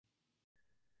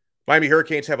Miami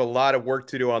Hurricanes have a lot of work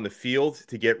to do on the field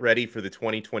to get ready for the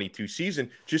 2022 season,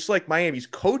 just like Miami's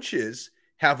coaches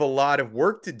have a lot of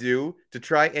work to do to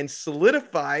try and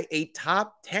solidify a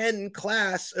top 10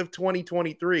 class of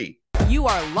 2023. You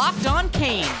are Locked On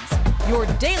Canes, your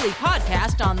daily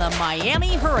podcast on the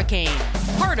Miami Hurricanes,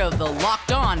 part of the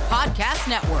Locked On Podcast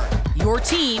Network, your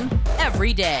team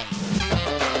every day.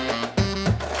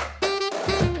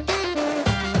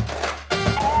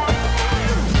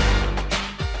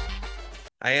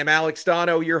 I am Alex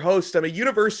Dono, your host. I'm a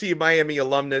University of Miami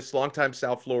alumnus, longtime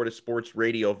South Florida sports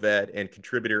radio vet, and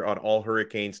contributor on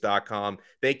allhurricanes.com.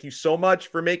 Thank you so much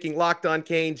for making Locked On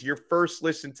Canes your first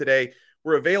listen today.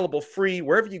 We're available free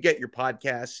wherever you get your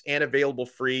podcasts and available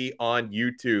free on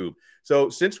YouTube. So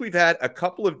since we've had a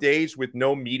couple of days with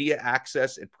no media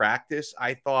access and practice,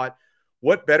 I thought,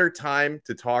 what better time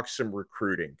to talk some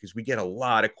recruiting? Because we get a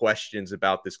lot of questions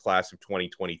about this class of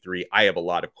 2023. I have a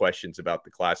lot of questions about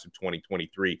the class of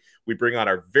 2023. We bring on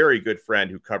our very good friend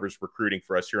who covers recruiting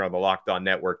for us here on the Locked On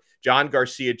Network, John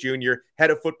Garcia Jr., head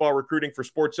of football recruiting for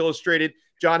Sports Illustrated.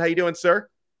 John, how you doing, sir?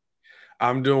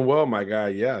 I'm doing well, my guy.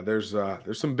 Yeah, there's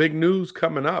some big news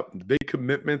coming up, big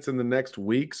commitments in the next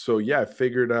week. So yeah, I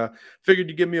figured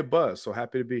you give me a buzz. So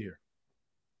happy to be here.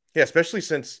 Yeah, especially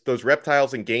since those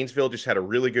Reptiles in Gainesville just had a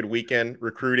really good weekend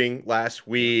recruiting last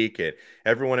week, and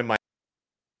everyone in my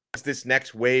this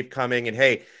next wave coming. And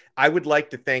hey, I would like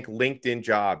to thank LinkedIn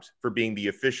Jobs for being the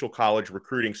official college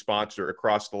recruiting sponsor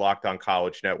across the Locked On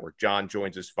College Network. John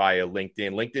joins us via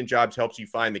LinkedIn. LinkedIn Jobs helps you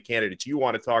find the candidates you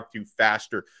want to talk to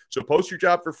faster. So post your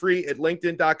job for free at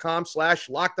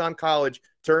linkedin.com/LockedOnCollege.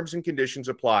 Terms and conditions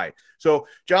apply. So,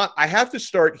 John, I have to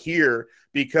start here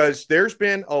because there's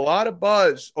been a lot of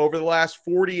buzz over the last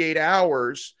 48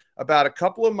 hours about a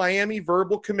couple of Miami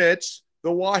verbal commits,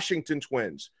 the Washington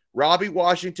Twins. Robbie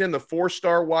Washington, the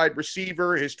 4-star wide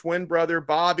receiver, his twin brother,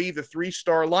 Bobby, the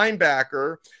 3-star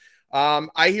linebacker.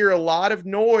 I hear a lot of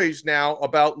noise now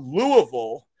about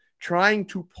Louisville trying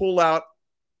to pull out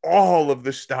all of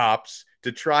the stops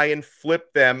to try and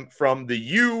flip them from the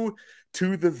U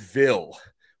to the Ville.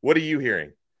 What are you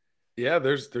hearing? Yeah,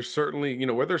 there's certainly,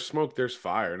 where there's smoke, there's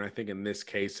fire. And I think in this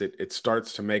case, it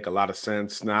starts to make a lot of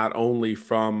sense, not only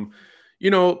from,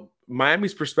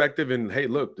 Miami's perspective and hey,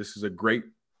 look, this is a great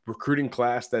recruiting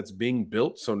class that's being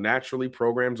built. So naturally,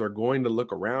 programs are going to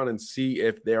look around and see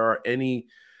if there are any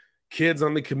kids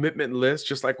on the commitment list,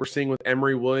 just like we're seeing with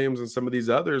Emory Williams and some of these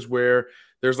others, where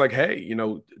there's like, hey,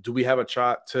 do we have a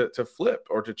shot to flip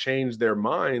or to change their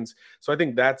minds? So I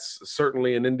think that's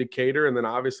certainly an indicator. And then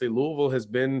obviously Louisville has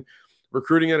been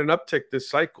recruiting at an uptick this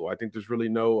cycle. I think there's really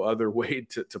no other way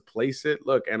to place it.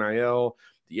 Look, NIL,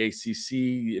 the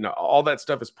ACC, all that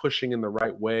stuff is pushing in the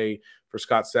right way for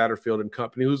Scott Satterfield and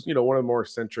company, who's, one of the more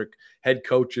eccentric head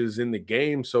coaches in the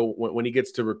game. So when he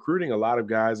gets to recruiting, a lot of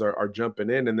guys are jumping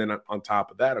in. And then on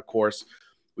top of that, of course,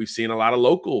 we've seen a lot of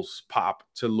locals pop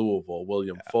to Louisville.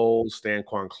 William Foles,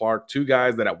 Stanquan Clark, two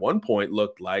guys that at one point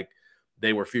looked like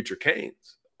they were future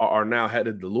Canes are now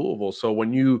headed to Louisville. So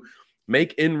when you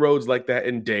make inroads like that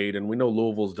in Dade, and we know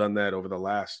Louisville's done that over the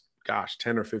last,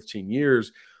 10 or 15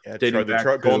 years, going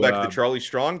back to the Charlie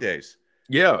Strong days.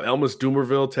 Yeah, Elmas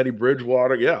Dumervil, Teddy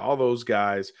Bridgewater, yeah, all those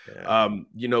guys. Yeah.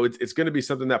 It's going to be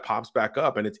something that pops back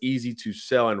up, and it's easy to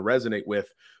sell and resonate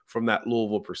with from that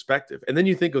Louisville perspective. And then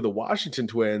you think of the Washington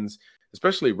Twins,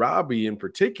 especially Robbie in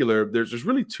particular. There's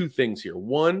really two things here.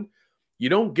 One, you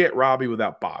don't get Robbie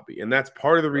without Bobby, and that's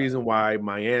part of the reason why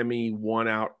Miami won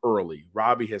out early.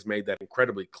 Robbie has made that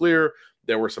incredibly clear.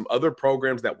 There were some other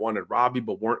programs that wanted Robbie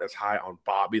but weren't as high on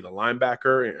Bobby, the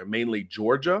linebacker, mainly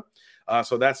Georgia.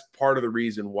 So that's part of the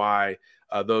reason why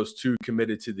those two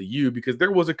committed to the U, because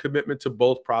there was a commitment to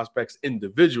both prospects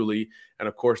individually. And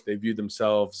of course, they view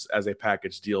themselves as a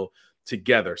package deal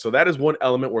together. So that is one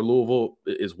element where Louisville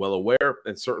is well aware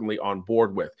and certainly on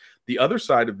board with. The other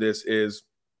side of this is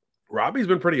Robbie's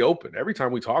been pretty open. Every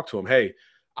time we talk to him, hey,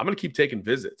 I'm going to keep taking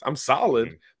visits. I'm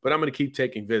solid, but I'm going to keep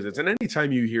taking visits. And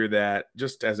anytime you hear that,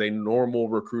 just as a normal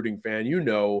recruiting fan,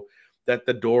 that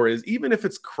the door is, even if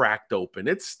it's cracked open,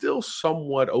 it's still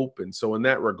somewhat open. So in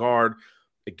that regard,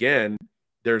 again,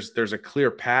 there's a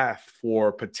clear path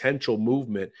for potential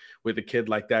movement with a kid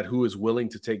like that who is willing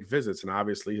to take visits. And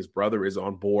obviously his brother is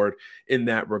on board in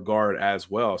that regard as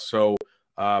well. So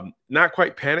not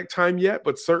quite panic time yet,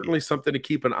 but certainly something to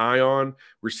keep an eye on.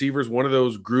 Receivers, one of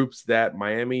those groups that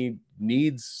Miami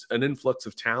needs an influx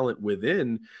of talent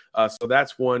within. So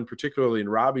that's one, particularly in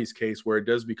Robbie's case, where it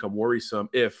does become worrisome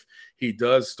if he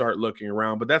does start looking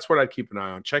around. But that's what I'd keep an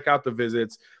eye on. Check out the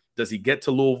visits. Does he get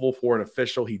to Louisville for an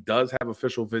official? He does have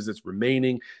official visits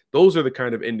remaining. Those are the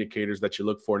kind of indicators that you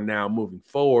look for now moving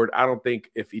forward. I don't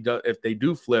think if they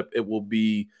do flip, it will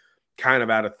be kind of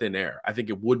out of thin air. I think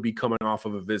it would be coming off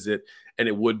of a visit, and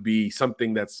it would be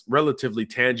something that's relatively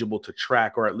tangible to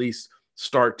track, or at least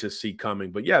start to see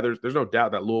coming. But yeah, there's no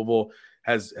doubt that Louisville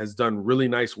has done really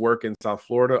nice work in South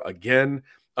Florida again,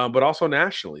 but also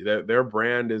nationally. Their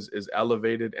brand is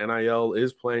elevated. NIL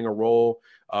is playing a role,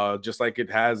 just like it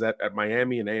has at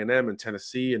Miami and A&M and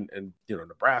Tennessee and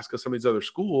Nebraska, some of these other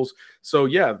schools. So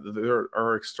yeah, there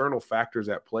are external factors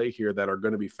at play here that are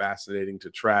going to be fascinating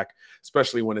to track,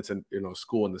 especially when it's a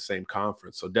school in the same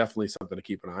conference. So definitely something to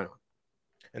keep an eye on.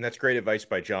 And that's great advice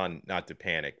by John not to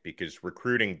panic, because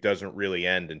recruiting doesn't really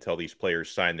end until these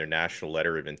players sign their national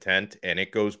letter of intent. And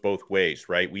it goes both ways,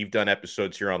 right? We've done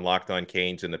episodes here on Locked On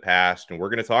Canes in the past, and we're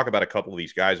going to talk about a couple of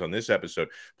these guys on this episode,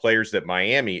 players that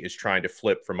Miami is trying to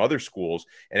flip from other schools.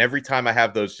 And every time I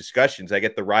have those discussions, I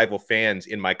get the rival fans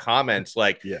in my comments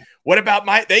like, yeah, what about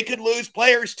they could lose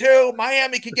players too.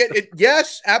 Miami could get it.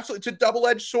 Yes, absolutely. It's a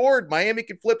double-edged sword. Miami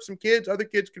could flip some kids. Other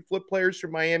kids could flip players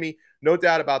from Miami. No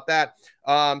doubt about that.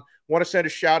 Want to send a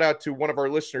shout out to one of our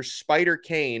listeners, Spider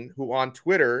Kane, who on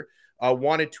Twitter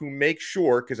wanted to make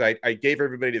sure, because I gave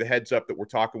everybody the heads up that we're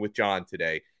talking with John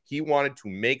today. He wanted to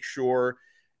make sure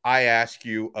I ask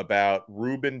you about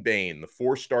Rueben Bain, the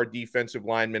 4-star defensive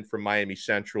lineman from Miami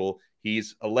Central.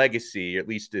 He's a legacy, at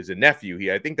least as a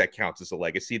nephew. I think that counts as a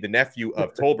legacy. The nephew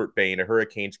of Tolbert Bain, a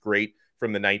Hurricanes great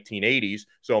from the 1980s.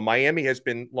 So Miami has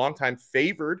been longtime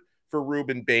favored for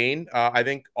Rueben Bain. I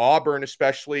think Auburn,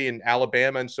 especially, and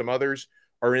Alabama and some others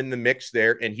are in the mix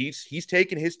there. And he's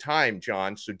taken his time,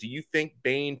 John. So do you think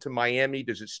Bain to Miami,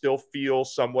 does it still feel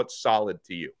somewhat solid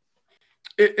to you?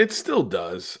 It still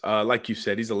does. Like you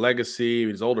said, he's a legacy.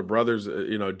 His older brother's,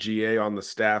 GA on the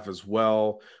staff as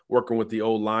well, working with the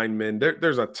old linemen.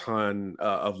 There's a ton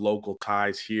of local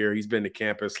ties here. He's been to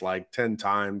campus like 10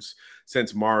 times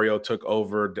since Mario took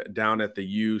over down at the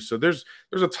U. So there's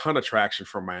a ton of traction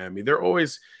from Miami. There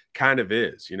always kind of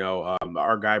is.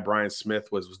 Our guy Brian Smith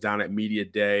was down at Media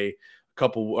Day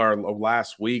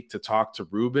last week to talk to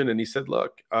Rueben, and he said,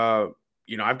 look,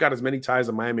 I've got as many ties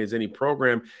to Miami as any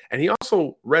program. And he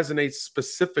also resonates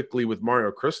specifically with Mario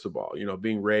Cristobal,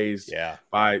 being raised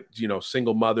by,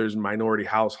 single mothers and minority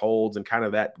households, and kind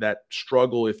of that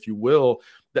struggle, if you will,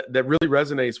 that really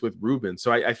resonates with Rueben.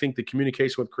 So I think the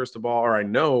communication with Cristobal, or I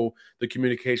know the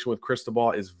communication with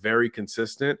Cristobal, is very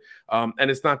consistent.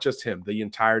 And it's not just him. The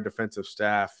entire defensive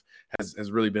staff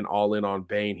has really been all in on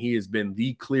Bain. He has been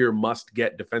the clear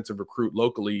must-get defensive recruit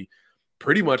locally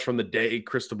pretty much from the day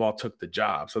Cristobal took the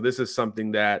job. So this is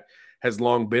something that has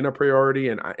long been a priority,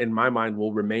 and in my mind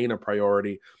will remain a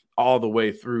priority all the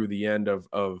way through the end of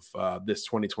this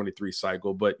 2023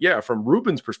 cycle. But yeah, from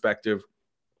Ruben's perspective,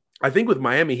 I think with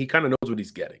Miami, he kind of knows what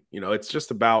he's getting. It's just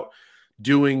about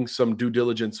doing some due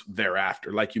diligence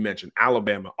thereafter. Like you mentioned,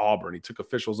 Alabama, Auburn, he took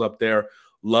officials up there,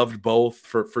 loved both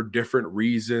for different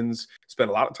reasons,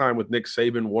 spent a lot of time with Nick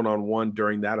Saban one-on-one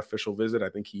during that official visit. I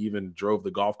think he even drove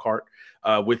the golf cart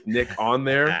with Nick on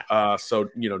there. So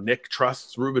Nick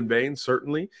trusts Rueben Bain,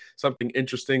 certainly something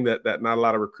interesting that not a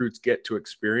lot of recruits get to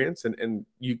experience. And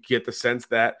you get the sense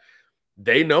that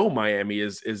they know Miami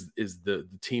is the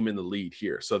team in the lead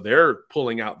here. So they're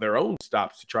pulling out their own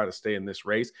stops to try to stay in this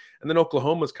race. And then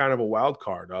Oklahoma's kind of a wild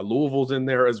card. Louisville's in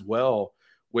there as well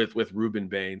with Rueben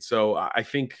Bain. So I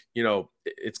think,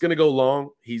 it's going to go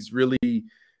long. He's really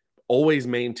always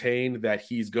maintained that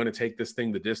he's going to take this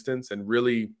thing the distance and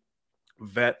really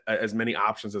vet as many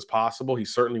options as possible. He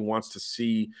certainly wants to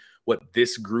see what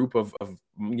this group of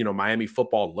Miami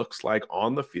football looks like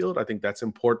on the field. I think that's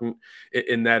important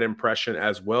in that impression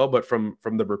as well. But from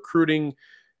the recruiting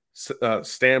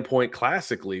standpoint,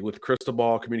 classically, with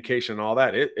Cristobal, communication and all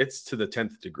that, it's to the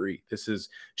 10th degree. This is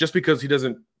just because he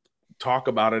doesn't talk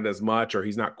about it as much, or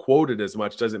he's not quoted as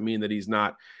much, doesn't mean that he's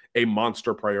not a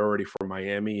monster priority for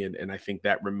Miami. And I think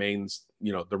that remains,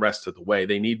 the rest of the way.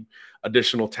 They need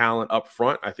additional talent up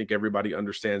front. I think everybody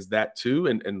understands that too.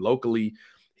 And locally,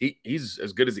 he's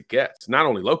as good as it gets, not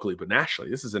only locally, but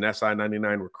nationally. This is an SI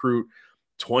 99 recruit,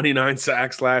 29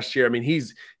 sacks last year. I mean,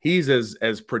 he's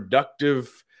as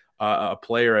productive a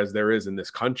player as there is in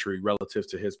this country relative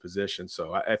to his position.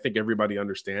 So I think everybody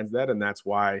understands that, and that's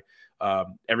why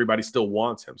everybody still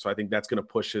wants him. So I think that's going to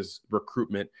push his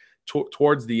recruitment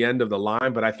towards the end of the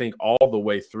line. But I think all the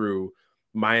way through,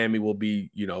 Miami will be,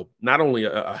 not only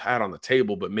a hat on the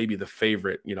table, but maybe the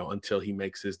favorite, until he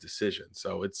makes his decision.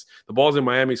 So the ball's in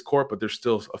Miami's court, but there's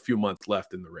still a few months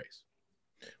left in the race.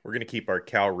 We're going to keep our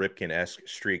Cal Ripken-esque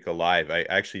streak alive. I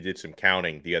actually did some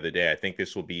counting the other day. I think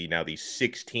this will be now the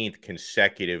 16th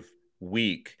consecutive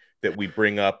week that we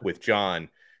bring up with John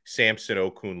Samson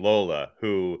Okunlola,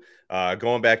 who,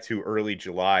 going back to early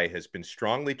July, has been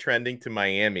strongly trending to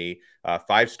Miami.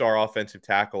 Five-star offensive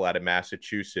tackle out of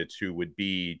Massachusetts, who would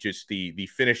be just the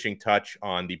finishing touch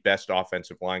on the best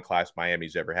offensive line class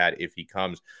Miami's ever had if he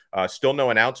comes. Still no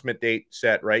announcement date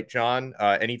set, right, John?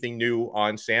 Anything new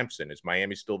on Samson? Is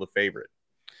Miami still the favorite?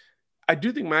 I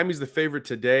do think Miami's the favorite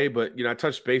today, but I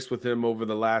touched base with him over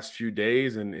the last few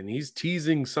days, and he's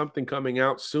teasing something coming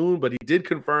out soon. But he did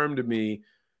confirm to me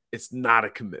it's not a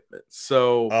commitment.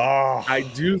 So I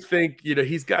do think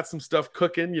he's got some stuff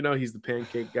cooking. He's the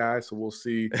pancake guy, so we'll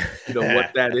see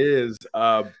what that is.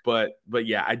 But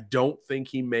yeah, I don't think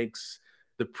he makes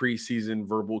the preseason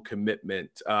verbal commitment.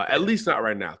 At least not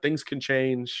right now. Things can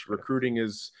change. Recruiting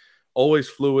is always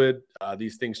fluid.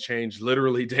 These things change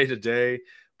literally day to day.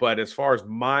 But as far as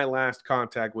my last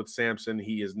contact with Samson,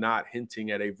 he is not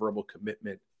hinting at a verbal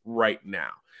commitment right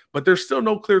now. But there's still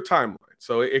no clear timeline.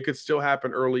 So it could still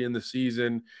happen early in the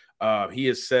season. He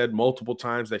has said multiple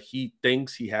times that he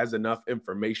thinks he has enough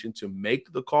information to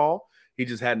make the call. He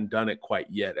just hadn't done it quite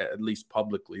yet, at least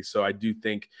publicly. So I do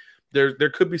think there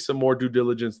could be some more due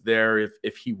diligence there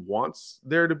if he wants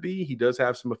there to be. He does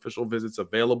have some official visits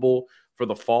available for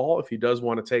the fall if he does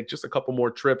want to take just a couple more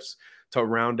trips to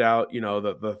round out,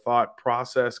 the thought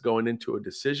process going into a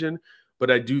decision. But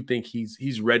I do think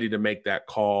he's ready to make that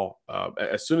call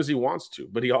as soon as he wants to.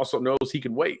 But he also knows he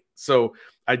can wait. So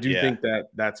I do think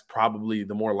that's probably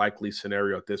the more likely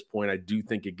scenario at this point. I do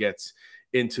think it gets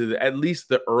into at least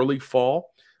the early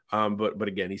fall. But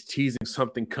again, he's teasing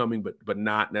something coming, but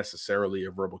not necessarily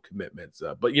a verbal commitment.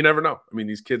 But you never know. I mean,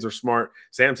 these kids are smart.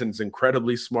 Samson's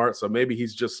incredibly smart, so maybe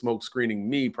he's just smoke screening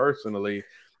me personally,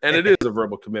 and it is a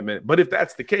verbal commitment. But if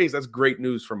that's the case, that's great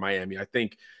news for Miami. I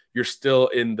think you're still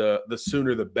in the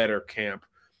sooner the better camp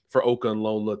for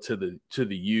Okunlola to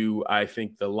the U. I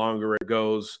think the longer it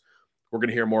goes, we're going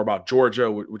to hear more about Georgia,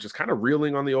 which is kind of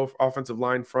reeling on the offensive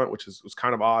line front, which was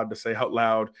kind of odd to say out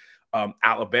loud.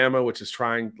 Alabama, which is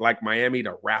trying, like Miami,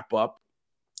 to wrap up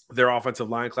their offensive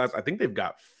line class. I think they've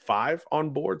got 5 on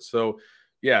board. So,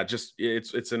 yeah, just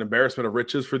it's an embarrassment of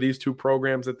riches for these two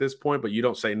programs at this point. But you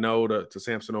don't say no to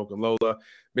Samson Okunlola,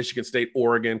 Michigan State,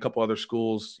 Oregon, a couple other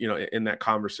schools, in that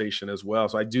conversation as well.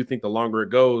 So I do think the longer it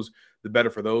goes, the better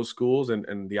for those schools,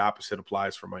 and the opposite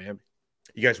applies for Miami.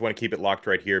 You guys want to keep it locked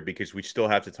right here because we still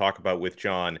have to talk about with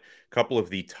John a couple of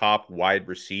the top wide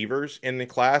receivers in the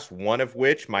class, one of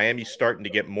which Miami's starting to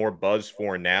get more buzz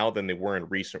for now than they were in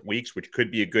recent weeks, which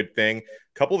could be a good thing.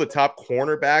 A couple of the top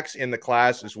cornerbacks in the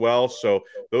class as well. So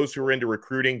those who are into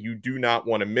recruiting, you do not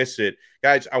want to miss it.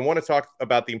 Guys, I want to talk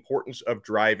about the importance of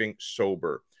driving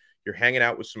sober. You're hanging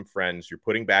out with some friends. You're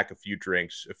putting back a few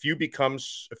drinks. A few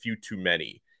becomes a few too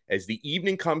many. As the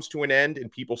evening comes to an end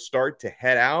and people start to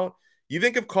head out, you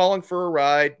think of calling for a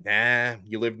ride. Nah,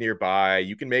 you live nearby.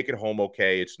 You can make it home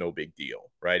okay. It's no big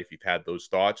deal, right? If you've had those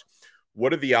thoughts,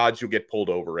 what are the odds you'll get pulled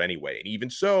over anyway? And even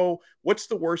so, what's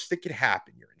the worst that could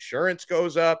happen? Your insurance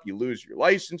goes up, you lose your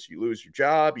license, you lose your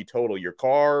job, you total your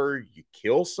car, you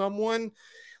kill someone.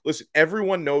 Listen,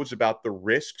 everyone knows about the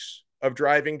risks of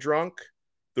driving drunk.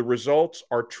 The results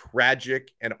are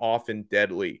tragic and often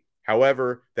deadly.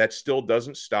 However, that still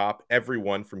doesn't stop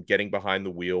everyone from getting behind the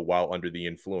wheel while under the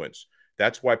influence.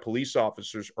 That's why police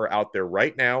officers are out there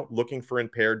right now looking for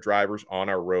impaired drivers on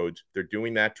our roads. They're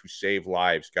doing that to save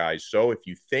lives, guys. So if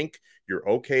you think you're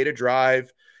okay to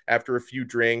drive after a few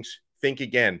drinks, think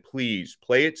again. Please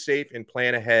play it safe and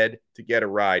plan ahead to get a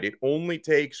ride. It only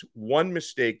takes one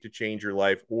mistake to change your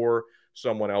life or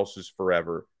someone else's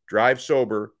forever. Drive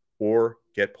sober or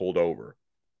get pulled over.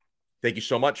 Thank you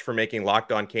so much for making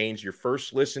Locked On Canes your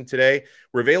first listen today.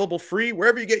 We're available free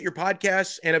wherever you get your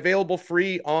podcasts and available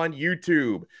free on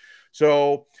YouTube.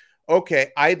 So, okay,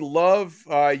 I'd love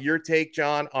your take,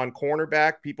 John, on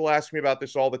cornerback. People ask me about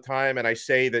this all the time, and I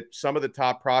say that some of the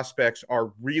top prospects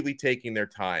are really taking their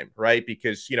time, right?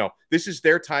 Because, this is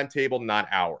their timetable, not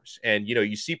ours. And,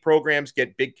 you see programs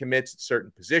get big commits at certain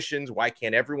positions. Why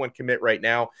can't everyone commit right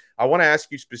now? I want to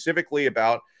ask you specifically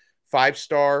about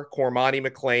 5-star Cormani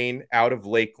McClain out of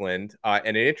Lakeland. And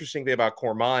an interesting thing about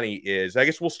Cormani is, I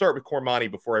guess we'll start with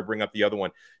Cormani before I bring up the other one.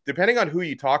 Depending on who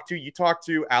you talk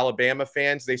to Alabama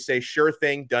fans, they say, sure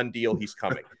thing, done deal, he's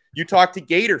coming. You talk to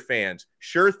Gator fans,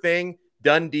 sure thing,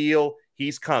 done deal,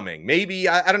 he's coming. Maybe,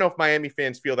 I don't know if Miami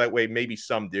fans feel that way. Maybe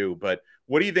some do. But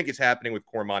what do you think is happening with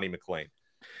Cormani McClain?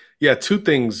 Yeah, 2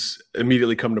 things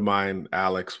immediately come to mind,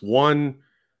 Alex. One,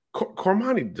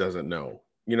 Cormani doesn't know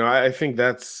I think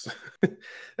that's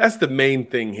that's the main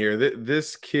thing here.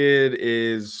 This kid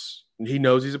he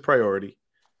knows he's a priority,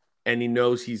 and he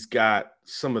knows he's got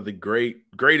some of the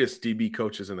greatest DB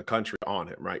coaches in the country on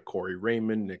him, right? Corey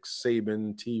Raymond, Nick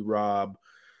Saban, T-Rob,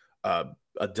 uh,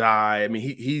 Adai. I mean,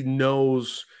 he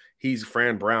knows he's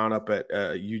Fran Brown up at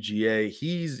UGA.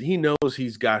 He knows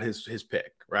he's got his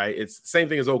pick, right? It's the same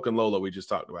thing as Okunlola we just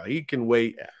talked about. He can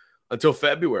wait until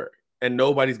February, and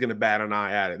nobody's going to bat an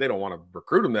eye at it. They don't want to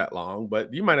recruit him that long,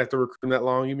 but you might have to recruit him that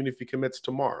long even if he commits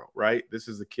tomorrow, right? This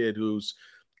is a kid who's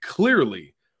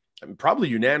clearly, and probably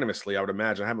unanimously, I would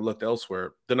imagine, I haven't looked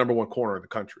elsewhere, the number one corner in the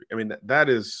country. I mean, that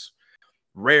is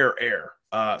rare air.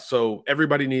 So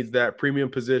everybody needs that premium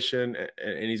position,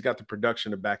 and he's got the production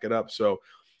to back it up. So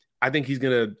I think he's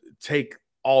going to take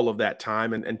all of that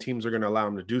time, and teams are going to allow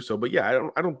him to do so. But yeah,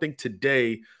 I don't think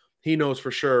today he knows for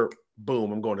sure,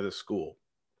 boom, I'm going to this school.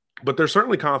 But there's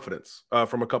certainly confidence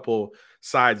from a couple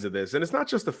sides of this. And it's not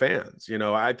just the fans.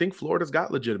 I think Florida's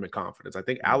got legitimate confidence. I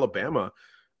think Alabama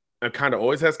kind of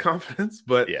always has confidence,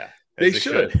 but they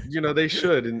should. They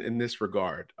should in this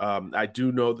regard. I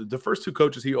do know that the first two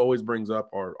coaches he always brings up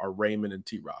are Raymond and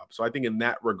T-Rob. So I think in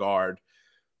that regard,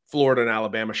 Florida and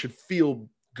Alabama should feel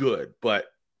good. But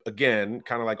again,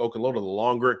 kind of like Okunlola, the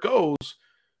longer it goes,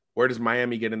 where does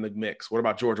Miami get in the mix? What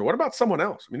about Georgia? What about someone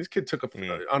else? I mean, this kid took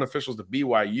unofficials to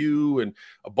BYU and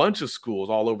a bunch of schools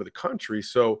all over the country.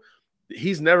 So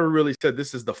he's never really said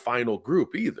this is the final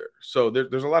group either. So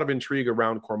there's a lot of intrigue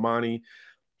around Cormani.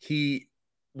 He,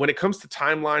 when it comes to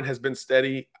timeline, has been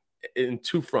steady in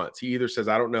two fronts. He either says,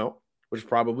 I don't know, which is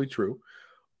probably true,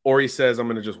 or he says, I'm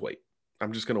going to just wait.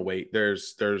 I'm just going to wait.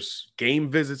 There's game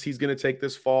visits he's going to take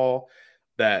this fall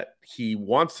that he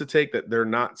wants to take that they're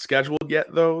not scheduled yet,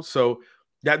 though. So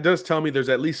that does tell me there's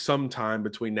at least some time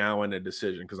between now and a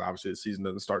decision, because obviously the season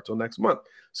doesn't start till next month.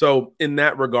 So in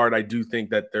that regard, I do think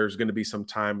that there's going to be some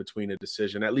time between a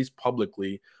decision, at least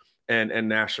publicly, and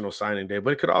National Signing Day.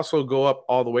 But it could also go up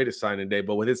all the way to signing day.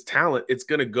 But with his talent, it's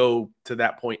going to go to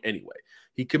that point anyway.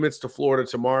 He commits to Florida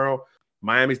tomorrow.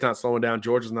 Miami's not slowing down.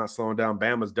 Georgia's not slowing down.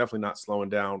 Bama's definitely not slowing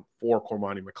down for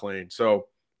Cormani McClain. So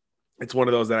it's one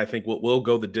of those that I think will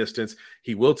go the distance.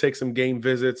 He will take some game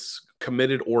visits,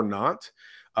 committed or not.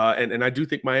 And I do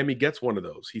think Miami gets one of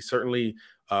those. He certainly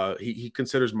he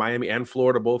considers Miami and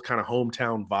Florida both kind of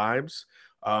hometown vibes.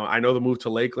 I know the move to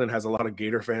Lakeland has a lot of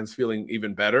Gator fans feeling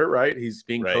even better, right? He's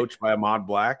being coached by Ahmad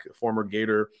Black, a former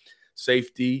Gator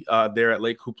safety there at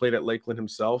who played at Lakeland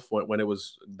himself when it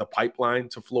was the pipeline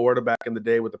to Florida back in the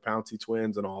day with the Pouncey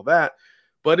twins and all that.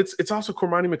 But it's also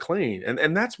Cormani McClain.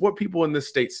 And that's what people in this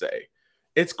state say.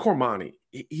 It's Cormani.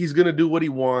 He's going to do what he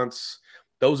wants.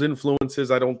 Those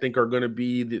influences, I don't think, are going to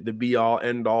be the be-all,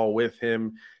 end-all with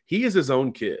him. He is his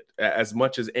own kid as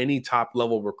much as any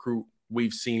top-level recruit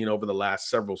we've seen over the last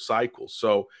several cycles.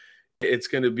 So it's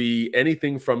going to be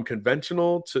anything from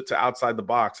conventional to outside the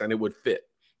box, and it would fit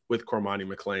with Cormani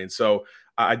McClain. So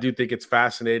I do think it's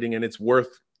fascinating, and it's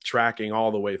worth tracking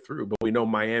all the way through. But we know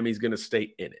Miami's going to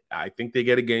stay in it. I think they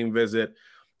get a game visit.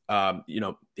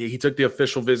 He took the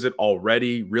official visit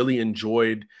already, really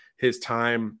enjoyed his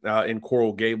time in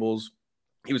Coral Gables.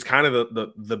 He was kind of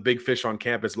the big fish on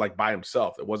campus, like by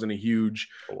himself. It wasn't a huge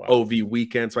OV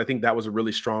weekend. So I think that was a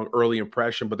really strong early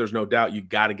impression, but there's no doubt you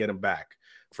got to get him back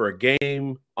for a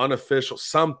game, unofficial,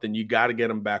 something. You got to get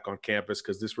him back on campus,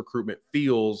 because this recruitment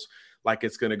feels like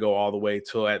it's going to go all the way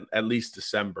till at least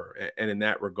December. And in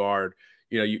that regard,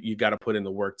 you got to put in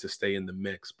the work to stay in the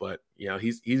mix. But,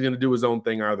 he's going to do his own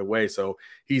thing either way. So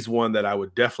he's one that I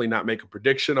would definitely not make a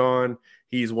prediction on.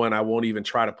 He's one I won't even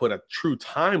try to put a true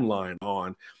timeline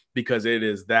on, because it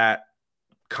is that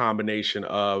combination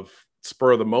of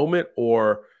spur of the moment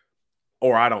or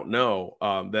I don't know,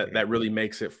 that really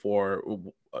makes it for,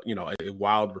 a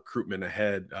wild recruitment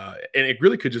ahead. And it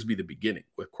really could just be the beginning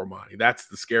with Cormani. That's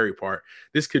the scary part.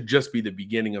 This could just be the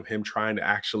beginning of him trying to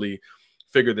actually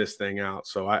figure this thing out.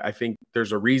 So I think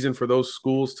there's a reason for those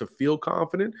schools to feel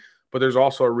confident, but there's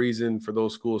also a reason for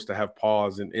those schools to have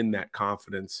pause in that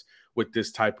confidence with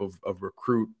this type of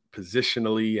recruit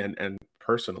positionally and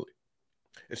personally.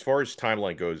 As far as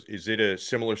timeline goes, is it a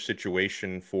similar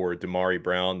situation for Damari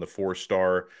Brown, the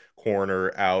 4-star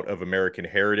corner out of American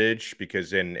Heritage?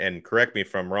 Because, and correct me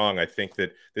if I'm wrong, I think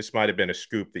that this might have been a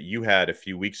scoop that you had a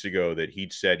few weeks ago, that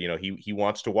he'd said, he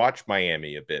wants to watch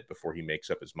Miami a bit before he makes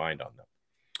up his mind on them.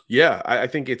 Yeah, I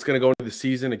think it's going to go into the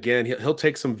season. Again, he'll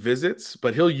take some visits,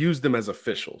 but he'll use them as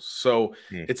officials. So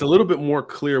it's a little bit more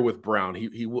clear with Brown.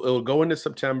 He'll go into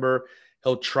September.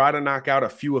 He'll try to knock out a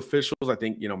few officials. I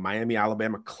think, Miami,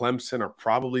 Alabama, Clemson are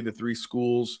probably the three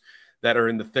schools that are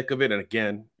in the thick of it. And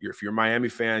again, if you're a Miami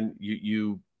fan,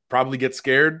 you probably get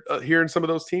scared hearing some of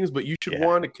those teams, but you should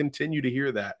want to continue to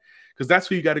hear that because that's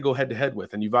who you got to go head to head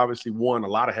with. And you've obviously won a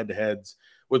lot of head to heads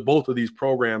with both of these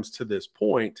programs to this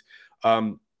point.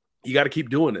 You got to keep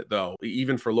doing it, though,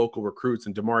 even for local recruits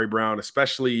and Damari Brown,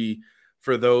 especially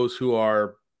for those who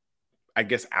are, I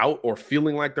guess, out or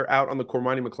feeling like they're out on the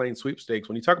Cormani McClain sweepstakes.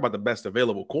 When you talk about the best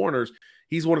available corners,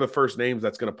 he's one of the first names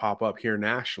that's going to pop up here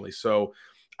nationally. So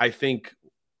I think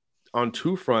on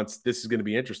two fronts, this is going to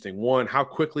be interesting. One, how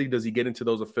quickly does he get into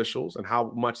those officials and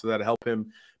how much does that help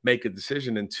him make a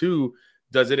decision? And two,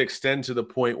 does it extend to the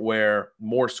point where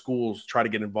more schools try to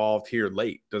get involved here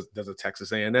late? Does a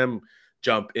Texas A&M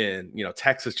jump in?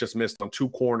 Texas just missed on 2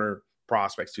 corner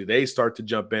prospects. Do they start to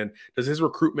jump in? Does his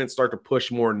recruitment start to push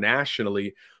more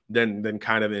nationally than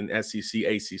kind of in SEC,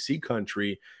 ACC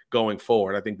country going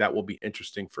forward? I think that will be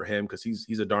interesting for him because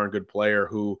he's a darn good player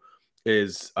who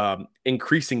is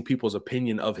increasing people's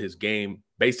opinion of his game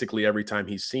basically every time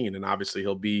he's seen. And obviously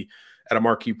he'll be at a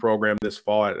marquee program this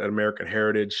fall at American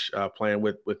Heritage, playing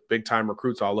with big time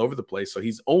recruits all over the place. So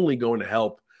he's only going to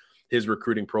help his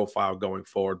recruiting profile going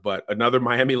forward. But another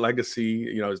Miami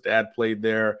legacy, his dad played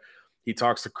there. He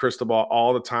talks to Cristobal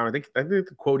all the time. I think the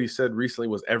quote he said recently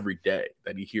was every day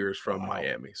that he hears from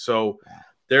Miami. So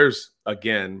there's,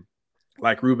 again,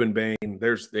 like Ruben Bain,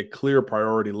 there's a clear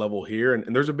priority level here,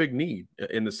 and there's a big need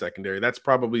in the secondary. That's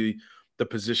probably the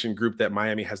position group that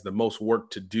Miami has the most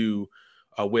work to do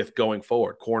with going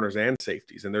forward, corners and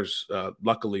safeties. And there's,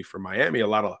 luckily for Miami, a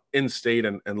lot of in-state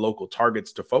and local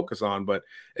targets to focus on, but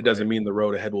it doesn't mean the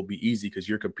road ahead will be easy because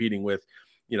you're competing with,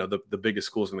 the biggest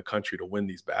schools in the country to win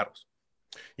these battles.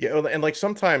 Yeah, and like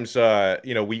sometimes,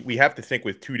 we have to think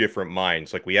with two different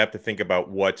minds. Like we have to think about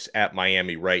what's at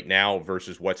Miami right now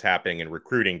versus what's happening in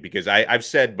recruiting. Because I've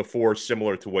said before,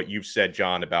 similar to what you've said,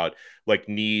 John, about like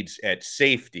needs at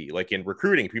safety. Like in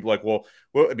recruiting, people are like, well,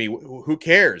 I mean, who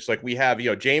cares? Like we have,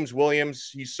 James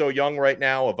Williams, he's so young right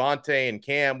now, Avante and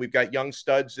Cam, we've got young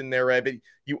studs in there. But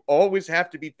you always have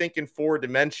to be thinking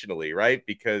 4-dimensionally, right?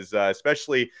 Because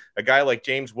especially a guy like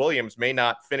James Williams may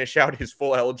not finish out his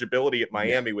full eligibility at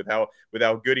Miami with how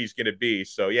good he's going to be.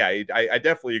 So yeah, I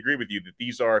definitely agree with you that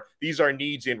these are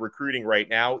needs in recruiting right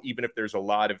now, even if there's a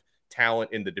lot of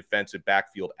talent in the defensive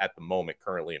backfield at the moment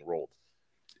currently enrolled.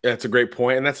 That's a great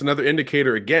point. And that's another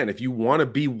indicator. Again, if you want to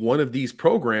be one of these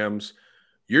programs,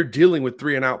 you're dealing with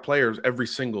 3-and-out players every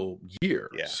single year.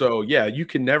 Yeah. So, you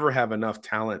can never have enough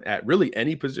talent at really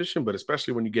any position, but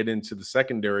especially when you get into the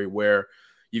secondary where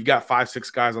you've got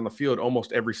 5-6 guys on the field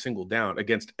almost every single down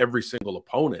against every single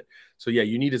opponent. So,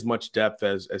 you need as much depth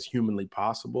as humanly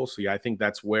possible. So, I think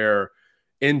that's where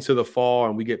into the fall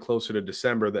and we get closer to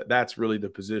December, that's really the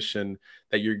position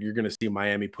that you're going to see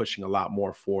Miami pushing a lot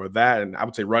more for that. And I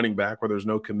would say running back, where there's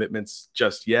no commitments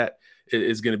just yet,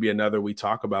 is going to be another we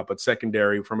talk about. But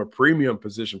secondary, from a premium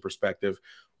position perspective,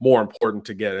 more important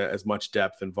to get as much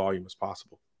depth and volume as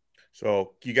possible.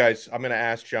 So you guys, I'm going to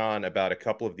ask John about a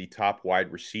couple of the top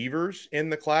wide receivers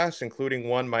in the class, including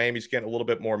one Miami's getting a little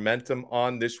bit more momentum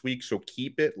on this week. So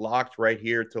keep it locked right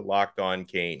here to Locked On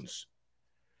Canes.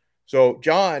 So,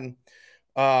 John,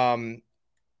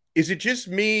 is it just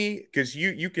me? Because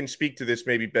you can speak to this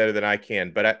maybe better than I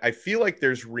can, but I feel like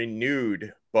there's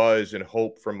renewed buzz and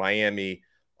hope from Miami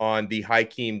on the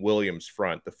Hykeem Williams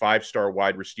front, the 5-star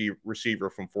wide receiver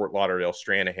from Fort Lauderdale,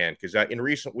 Stranahan. Because in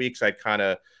recent weeks, I'd kind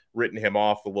of written him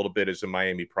off a little bit as a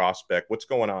Miami prospect. What's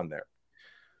going on there?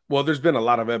 Well, there's been a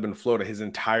lot of ebb and flow to his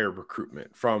entire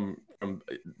recruitment from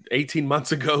 18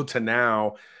 months ago to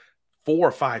now. 4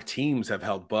 or 5 teams have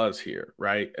held buzz here,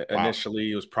 right? Wow.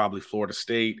 Initially, it was probably Florida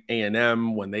State,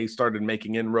 A&M, when they started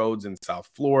making inroads in South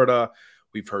Florida.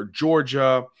 We've heard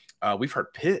Georgia. We've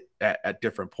heard Pitt at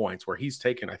different points where he's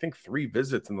taken, I think, 3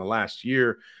 visits in the last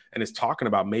year and is talking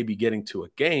about maybe getting to a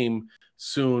game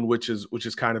soon, which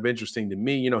is kind of interesting to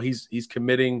me. He's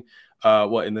committing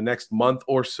in the next month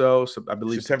or so. So I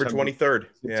believe September 23rd.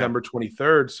 September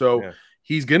 23rd. So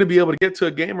he's going to be able to get to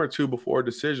a game or two before a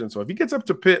decision. So if he gets up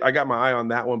to Pitt, I got my eye on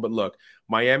that one. But look,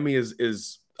 Miami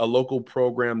is a local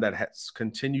program that has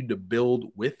continued to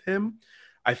build with him.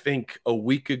 I think a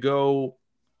week ago,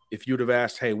 if you'd have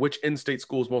asked, hey, which in-state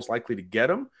school is most likely to get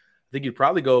him, I think you'd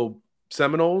probably go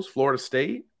Seminoles, Florida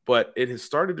State. But it has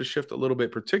started to shift a little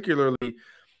bit, particularly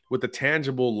with the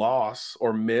tangible loss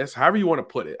or miss, however you want to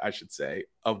put it, I should say,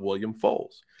 of William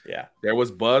Foles. Yeah, there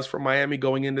was buzz from Miami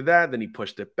going into that. Then he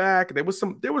pushed it back. There was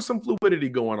some fluidity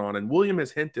going on, and William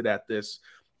has hinted at this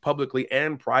publicly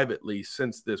and privately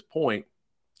since this point.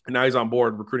 And now he's on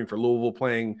board recruiting for Louisville,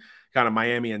 playing kind of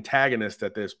Miami antagonist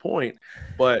at this point.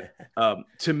 But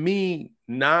to me,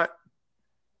 not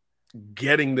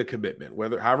getting the commitment,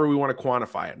 however we want to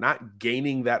quantify it, not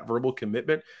gaining that verbal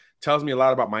commitment, tells me a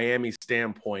lot about Miami's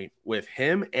standpoint with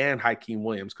him and Hakeem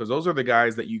Williams, because those are the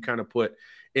guys that you kind of put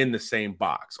in the same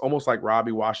box, almost like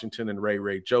Robbie Washington and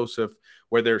Ray Joseph,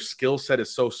 where their skill set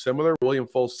is so similar. William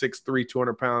Foles, 6'3",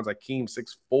 200 pounds, Hakeem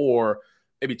 6'4",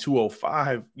 maybe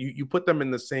 205. You put them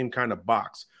in the same kind of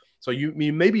box. So you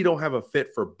maybe don't have a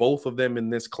fit for both of them in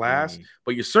this class,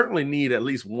 but you certainly need at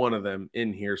least one of them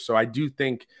in here. So I do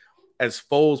think as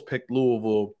Foles picked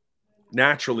Louisville,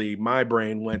 naturally my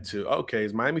brain went to, okay,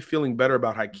 is Miami feeling better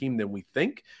about Hakeem than we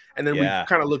think? And then we've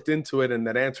kind of looked into it, and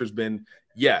that answer's been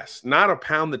yes. Not a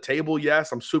pound the table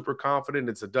yes. I'm super confident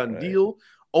it's a done deal,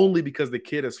 only because the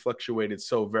kid has fluctuated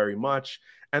so very much.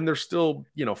 And there's still,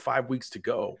 5 weeks to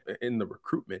go in the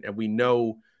recruitment. And we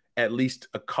know at least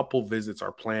a couple visits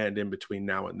are planned in between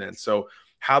now and then. So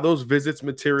how those visits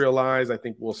materialize, I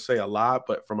think will say a lot.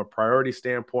 But from a priority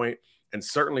standpoint, and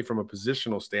certainly from a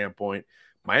positional standpoint,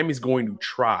 Miami's going to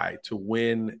try to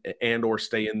win and or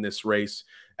stay in this race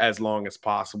as long as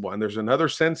possible. And there's another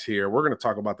sense here. We're going to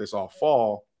talk about this all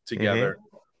fall together.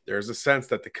 There's a sense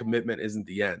that the commitment isn't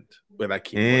the end with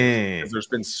Hakeem Williams, because there's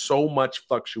been so much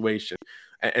fluctuation.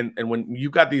 And when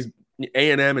you've got these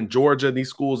A&M and Georgia, these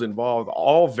schools involved,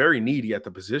 all very needy at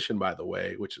the position, by the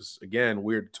way, which is, again,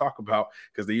 weird to talk about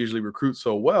because they usually recruit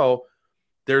so well.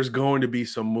 There's going to be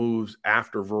some moves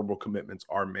after verbal commitments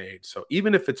are made. So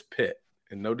even if it's Pitt,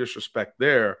 and no disrespect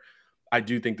there, I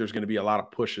do think there's going to be a lot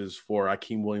of pushes for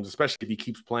Hakeem Williams, especially if he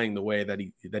keeps playing the way that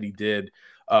he did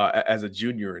as a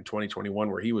junior in 2021,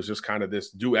 where he was just kind of this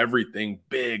do everything,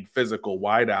 big physical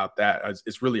wideout that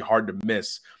it's really hard to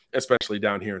miss, especially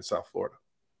down here in South Florida.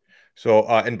 So,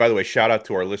 and by the way, shout out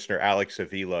to our listener, Alex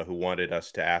Avila, who wanted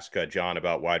us to ask John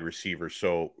about wide receivers.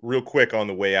 So real quick on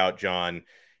the way out, John,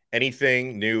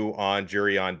 anything new on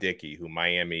Jurion Dickey, who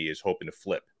Miami is hoping to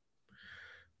flip?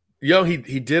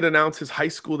 He did announce his high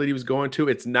school that he was going to.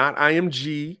 It's not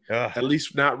IMG, at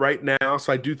least not right now.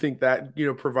 So I do think that,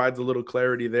 provides a little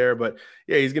clarity there. But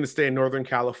yeah, he's going to stay in Northern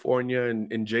California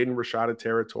and in Jaden Rashada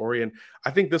territory. And I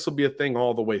think this will be a thing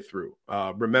all the way through.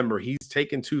 Remember, he's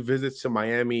taken 2 visits to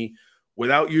Miami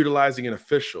without utilizing an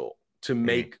official to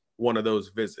make one of those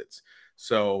visits.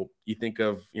 So you think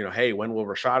of, hey, when will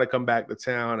Rashada come back to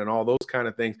town and all those kind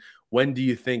of things? When do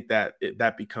you think that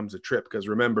that becomes a trip? Because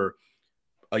remember,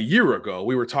 a year ago,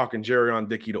 we were talking Jurion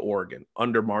Dickey to Oregon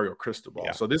under Mario Cristobal.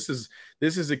 Yeah. So this is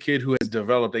a kid who has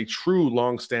developed a true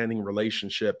long-standing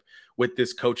relationship with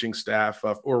this coaching staff,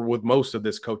 or with most of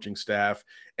this coaching staff,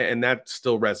 and that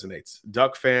still resonates.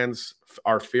 Duck fans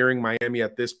are fearing Miami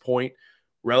at this point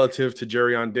relative to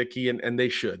Jurion Dickey, and they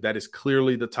should. That is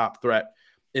clearly the top threat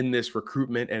in this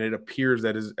recruitment, and it appears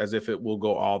that is as if it will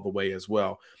go all the way as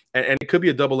well. And it could be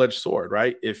a double-edged sword,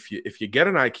 right? If you get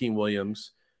an Hakeem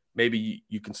Williams, maybe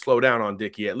you can slow down on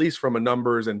Dickey, at least from a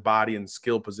numbers and body and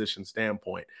skill position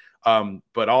standpoint.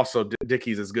 But also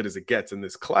Dickey's as good as it gets in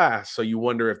this class. So you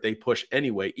wonder if they push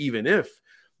anyway, even if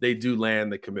they do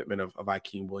land the commitment of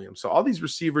Hakeem Williams. So all these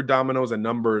receiver dominoes and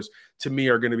numbers to me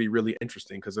are going to be really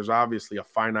interesting, because there's obviously a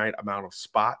finite amount of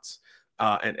spots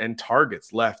and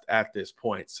targets left at this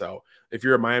point. So if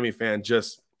you're a Miami fan,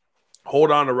 just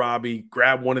hold on to Robbie,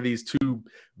 grab one of these 2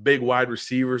 big wide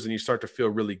receivers, and you start to feel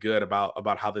really good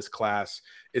about how this class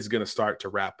is going to start to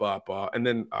wrap up. And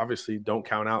then obviously don't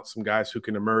count out some guys who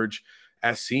can emerge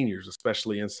as seniors,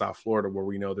 especially in South Florida, where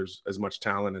we know there's as much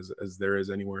talent as there is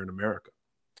anywhere in America.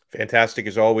 Fantastic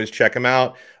as always. Check him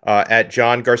out at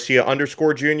John Garcia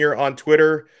 _Jr. on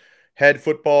Twitter. Head of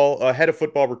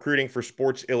football recruiting for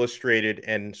Sports Illustrated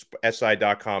and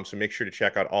SI.com. So make sure to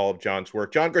check out all of John's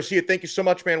work. John Garcia, thank you so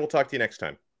much, man. We'll talk to you next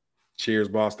time. Cheers,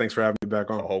 boss. Thanks for having me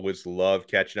back on. Always love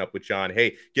catching up with John.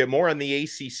 Hey, get more on the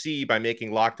ACC by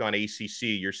making Locked On ACC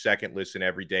your second listen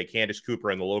every day. Candace Cooper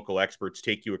and the local experts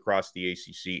take you across the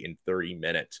ACC in 30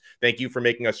 minutes. Thank you for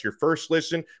making us your first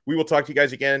listen. We will talk to you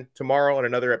guys again tomorrow on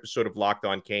another episode of Locked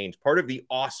On Canes, part of the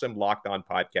awesome Locked On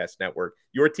Podcast Network,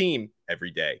 your team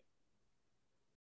every day.